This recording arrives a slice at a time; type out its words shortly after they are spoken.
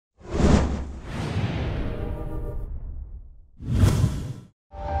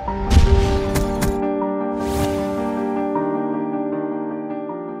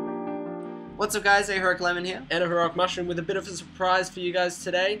What's up guys, Heroic Lemon here. And a Heroic Mushroom with a bit of a surprise for you guys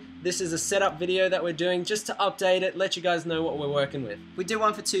today. This is a setup video that we're doing just to update it, let you guys know what we're working with. We did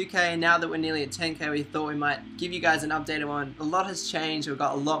one for 2K, and now that we're nearly at 10K, we thought we might give you guys an updated one. A lot has changed, we've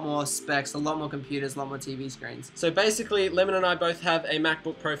got a lot more specs, a lot more computers, a lot more TV screens. So basically, Lemon and I both have a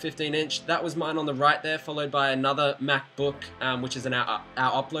MacBook Pro 15-inch. That was mine on the right there, followed by another MacBook, which is our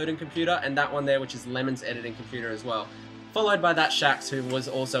uploading computer, and that one there, which is Lemon's editing computer as well. Followed by that Shax, who was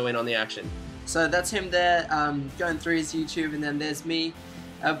also in on the action. So that's him there, going through his YouTube, and then there's me,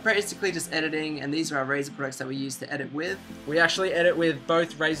 basically just editing, and these are our Razer products that we use to edit with. We actually edit with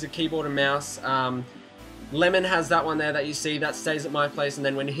both Razer keyboard and mouse. Lemon has that one there that you see, that stays at my place, and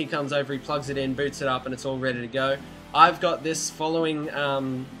then when he comes over, he plugs it in, boots it up, and it's all ready to go. I've got this following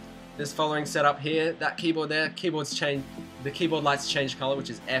setup here. That keyboard there, the keyboard lights change color, which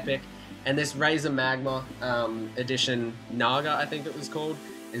is epic. And this Razer Magma edition Naga, I think it was called,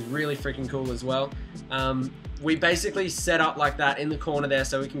 is really freaking cool as well. We basically set up like that in the corner there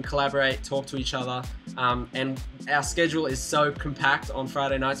so we can collaborate, talk to each other, and our schedule is so compact on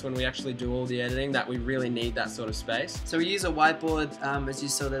Friday nights when we actually do all the editing that we really need that sort of space. So we use a whiteboard, as you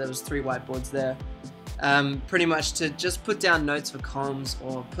saw there was 3 whiteboards there. Pretty much to just put down notes for comms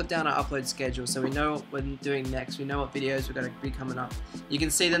or put down our upload schedule so we know what we're doing next, we know what videos we're going to be coming up. You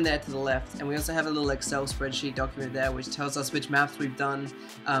can see them there to the left, and we also have a little Excel spreadsheet document there which tells us which maps we've done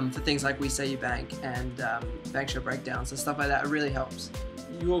for things like We Say You Bank and Bankshot breakdowns, so stuff like that. It really helps.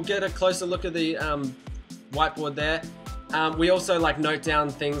 You will get a closer look at the whiteboard there. We also note down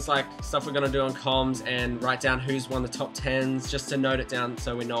things like stuff we're going to do on comms and write down who's won the top 10s just to note it down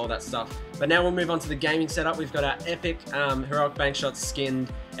so we know all that stuff. But now we'll move on to the gaming setup. We've got our epic HeroicBankshots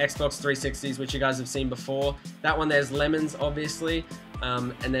skinned Xbox 360s, which you guys have seen before. That one there's Lemon's, obviously,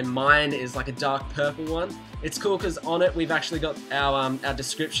 and then mine is like a dark purple one. It's cool because on it we've actually got our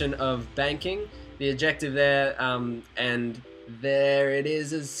description of banking, the objective there, and there it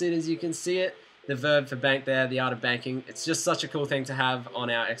is as soon as you can see it. The verb for bank there, the art of banking. It's just such a cool thing to have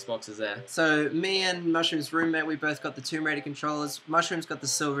on our Xboxes there. So me and Mushroom's roommate, we both got the Tomb Raider controllers. Mushroom's got the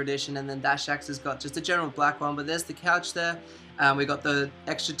silver edition, and then Shax has got just a general black one, but there's the couch there. We got the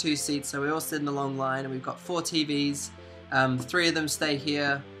extra 2 seats, so we all sit in a long line, and we've got 4 TVs. 3 of them stay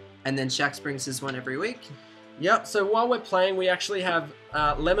here, and then Shax brings his one every week. Yep, so while we're playing, we actually have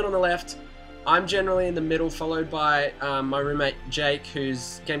Lemon on the left. I'm generally in the middle, followed by my roommate Jake,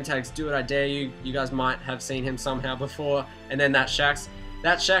 whose game tag's Do It I Dare You. You guys might have seen him somehow before. And then that Shax.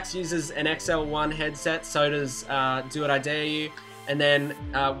 That Shax uses an XL1 headset, so does Do It I Dare You. And then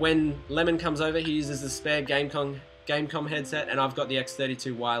when Lemon comes over, he uses the spare Gamecom headset, and I've got the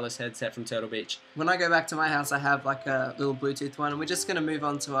X32 wireless headset from Turtle Beach. When I go back to my house, I have like a little Bluetooth one, and we're just going to move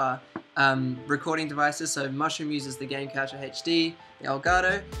on to our recording devices. So Mushroom uses the Gamecatcher HD, the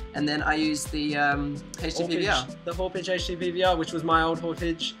Elgato, and then I use the HD PVR. The 4-pitch HD PVR, which was my old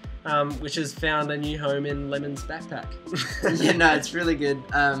Hawkage, which has found a new home in Lemon's backpack. Yeah, no, it's really good,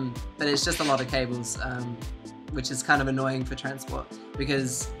 but it's just a lot of cables, which is kind of annoying for transport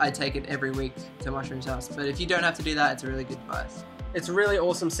because I take it every week to Mushroom's house. But if you don't have to do that, it's a really good device. It's a really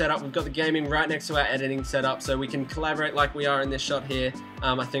awesome setup. We've got the gaming right next to our editing setup, so we can collaborate like we are in this shot here.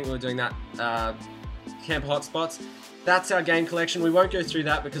 I think we were doing that Camp Hotspots. That's our game collection. We won't go through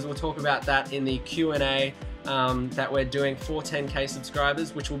that because we'll talk about that in the Q&A that we're doing for 10K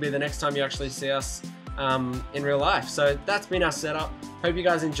subscribers, which will be the next time you actually see us in real life. So that's been our setup. Hope you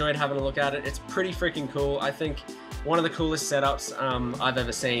guys enjoyed having a look at it. It's pretty freaking cool. I think one of the coolest setups I've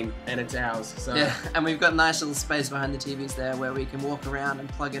ever seen, and it's ours. So. Yeah, and we've got a nice little space behind the TVs there where we can walk around and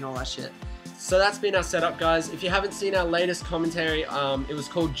plug in all our shit. So that's been our setup, guys. If you haven't seen our latest commentary, it was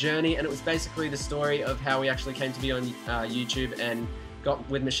called Journey, and it was basically the story of how we actually came to be on YouTube and got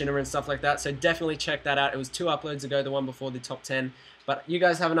with Machinima and stuff like that. So definitely check that out. It was 2 uploads ago, the one before the top 10. But you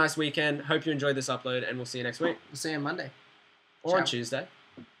guys have a nice weekend. Hope you enjoyed this upload, and we'll see you next week. We'll see you on Monday. Or on Tuesday.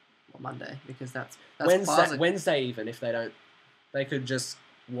 Well, Monday, because that's Wednesday even, if they don't. They could just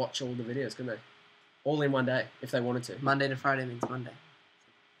watch all the videos, couldn't they? All in one day, if they wanted to. Monday to Friday means Monday.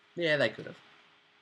 Yeah, they could have.